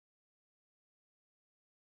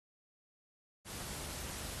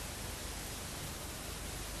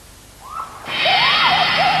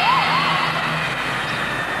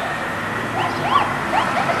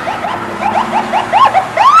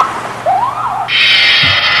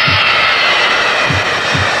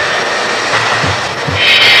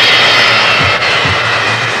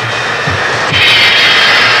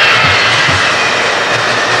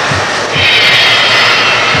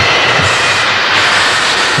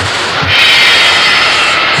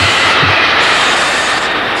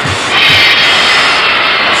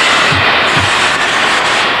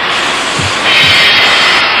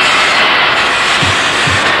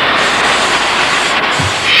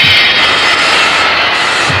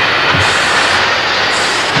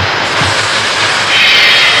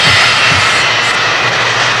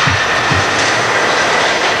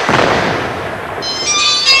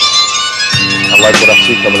like what I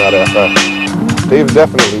see coming out of FX. Dave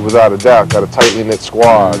definitely, without a doubt, got a tightly knit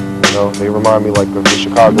squad. You know, they remind me like of the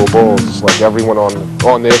Chicago Bulls. It's like everyone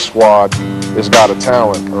on their squad has got a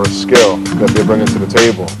talent or a skill that they're bringing to the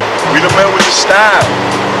table. We the men with the style.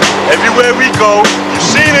 Everywhere we go, you've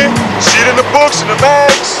seen it. You see it in the books, in the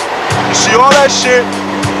mags. You see all that shit.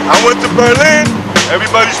 I went to Berlin.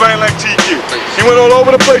 Everybody's writing like T-Kid. He went all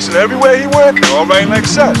over the place, and everywhere he went, they're all writing like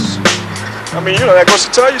Sess. I mean, you know, that goes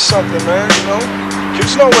to tell you something, man, you know?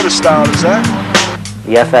 Kids know where the style is at.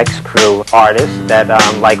 The FX crew artists that,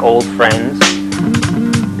 like old friends,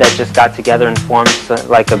 that just got together and formed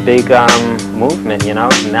like a big movement, you know?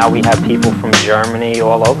 Now we have people from Germany,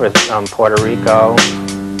 all over, Puerto Rico,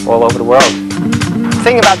 all over the world. The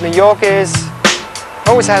thing about New York is, it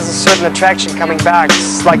always has a certain attraction coming back.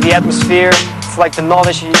 It's like the atmosphere, it's like the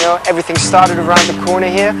knowledge, you know, everything started around the corner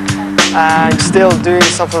here. And still doing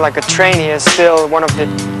something like a train here is still one of the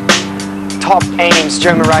top aims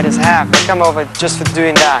German writers have. They come over just for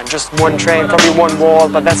doing that, just one train, probably one wall,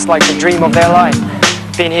 but that's like the dream of their life,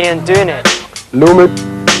 being here and doing it. Lumit,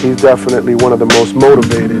 he's definitely one of the most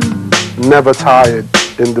motivated, never tired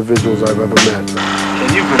individuals I've ever met.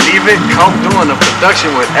 Can you believe it? Come doing a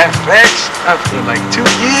production with FX after like 2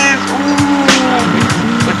 years?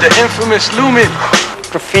 Ooh, with the infamous Lumit.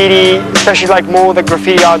 Graffiti, especially like more the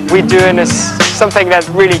graffiti art we're doing, is something that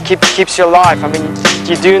really keeps you alive. I mean,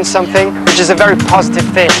 you're doing something which is a very positive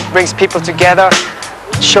thing. It brings people together,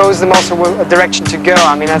 shows them also a direction to go.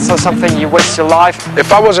 I mean, that's not something you waste your life.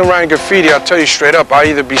 If I wasn't writing graffiti, I'll tell you straight up,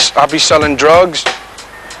 I'll be selling drugs,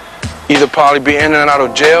 either probably be in and out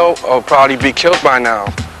of jail, or probably be killed by now.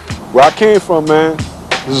 Where I came from, man,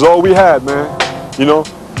 this is all we had, man. You know,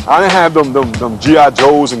 I didn't have them G.I.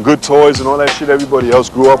 Joes and good toys and all that shit everybody else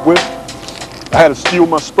grew up with. I had to steal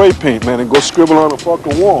my spray paint, man, and go scribble on a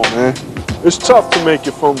fucking wall, man. It's tough to make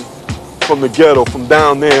it from the ghetto, from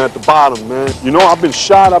down there at the bottom, man. You know, I've been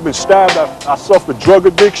shot, I've been stabbed, I suffered drug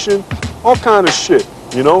addiction, all kind of shit,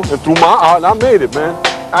 you know? And through my art, I made it, man.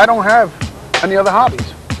 I don't have any other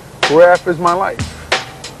hobbies. Graph is my life.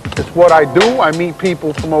 It's what I do. I meet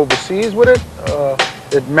people from overseas with it.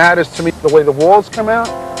 It matters to me the way the walls come out.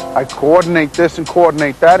 I coordinate this and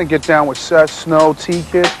coordinate that and get down with Seth, Snow,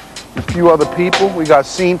 T-Kid, and a few other people. We got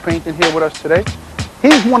Scene painting here with us today.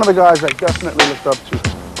 He's one of the guys I definitely looked up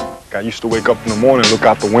to. I used to wake up in the morning, look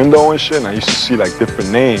out the window and shit, and I used to see like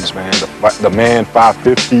different names, man. The Man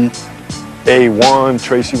 550, A1,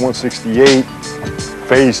 Tracy 168,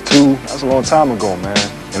 Phase 2. That's a long time ago, man.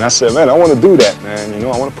 And I said, man, I want to do that, man. You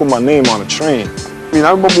know, I want to put my name on a train. I mean,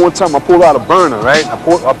 I remember one time I pulled out a burner, right? I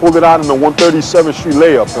pulled it out in the 137th Street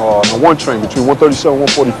layup, on the 1 train between 137 and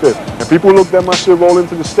 145th. And people looked at my shit roll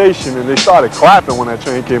into the station and they started clapping when that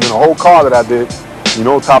train came in. The whole car that I did, you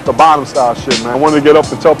know, top to bottom style shit, man. I wanted to get up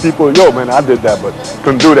and tell people, yo, man, I did that, but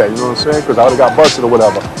couldn't do that, you know what I'm saying? Because I would have got busted or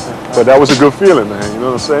whatever. But that was a good feeling, man, you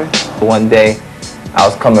know what I'm saying? One day, I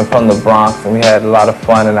was coming from the Bronx and we had a lot of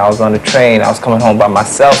fun and I was on the train. I was coming home by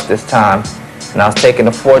myself this time and I was taking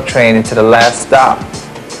the 4 train into the last stop.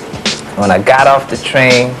 When I got off the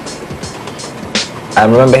train, I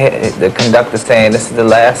remember the conductor saying, this is the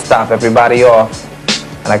last stop, everybody off.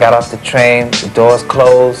 And I got off the train, the doors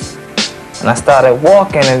closed, and I started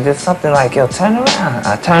walking and just something like, yo, turn around.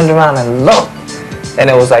 I turned around and looked, and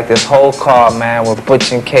it was like this whole car, man, with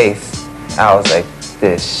Butch and Case. I was like,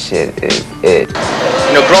 this shit is it.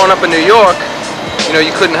 You know, growing up in New York, you know, you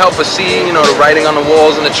couldn't help but see, you know, the writing on the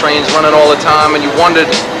walls and the trains running all the time, and you wondered,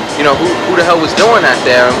 you know, who the hell was doing that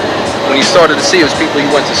there? When you started to see, it was people you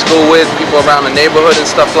went to school with, people around the neighborhood and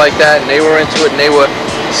stuff like that, and they were into it and they were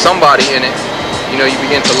somebody in it. You know, you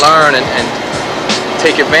begin to learn and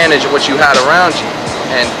take advantage of what you had around you.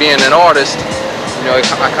 And being an artist, you know,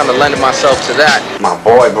 I kind of lended myself to that. My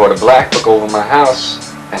boy brought a black book over my house,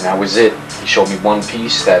 and that was it. He showed me one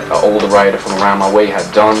piece that an older writer from around my way had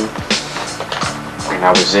done, and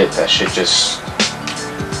that was it. That shit just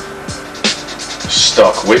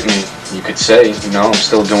stuck with me, you could say. You know, I'm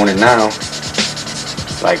still doing it now,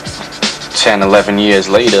 like 10, 11 years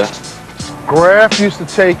later. Graph used to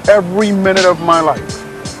take every minute of my life.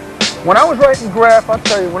 When I was writing graph, I'll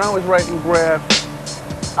tell you, when I was writing graph,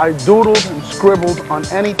 I doodled and scribbled on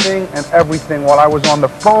anything and everything while I was on the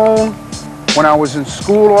phone. When I was in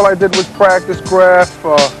school, all I did was practice graph.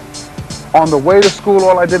 On the way to school,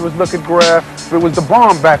 all I did was look at graph. It was the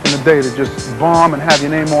bomb back in the day to just bomb and have your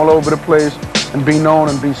name all over the place and be known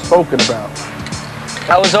and be spoken about.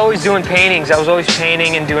 I was always doing paintings. I was always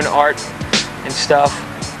painting and doing art and stuff.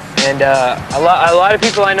 And a lot of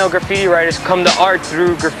people I know, graffiti writers, come to art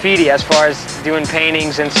through graffiti as far as doing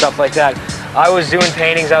paintings and stuff like that. I was doing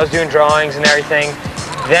paintings, I was doing drawings and everything.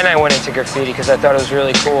 Then I went into graffiti because I thought it was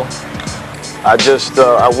really cool.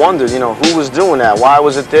 I wondered, you know, who was doing that? Why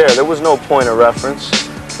was it there? There was no point of reference.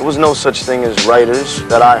 There was no such thing as writers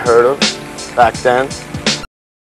that I heard of back then.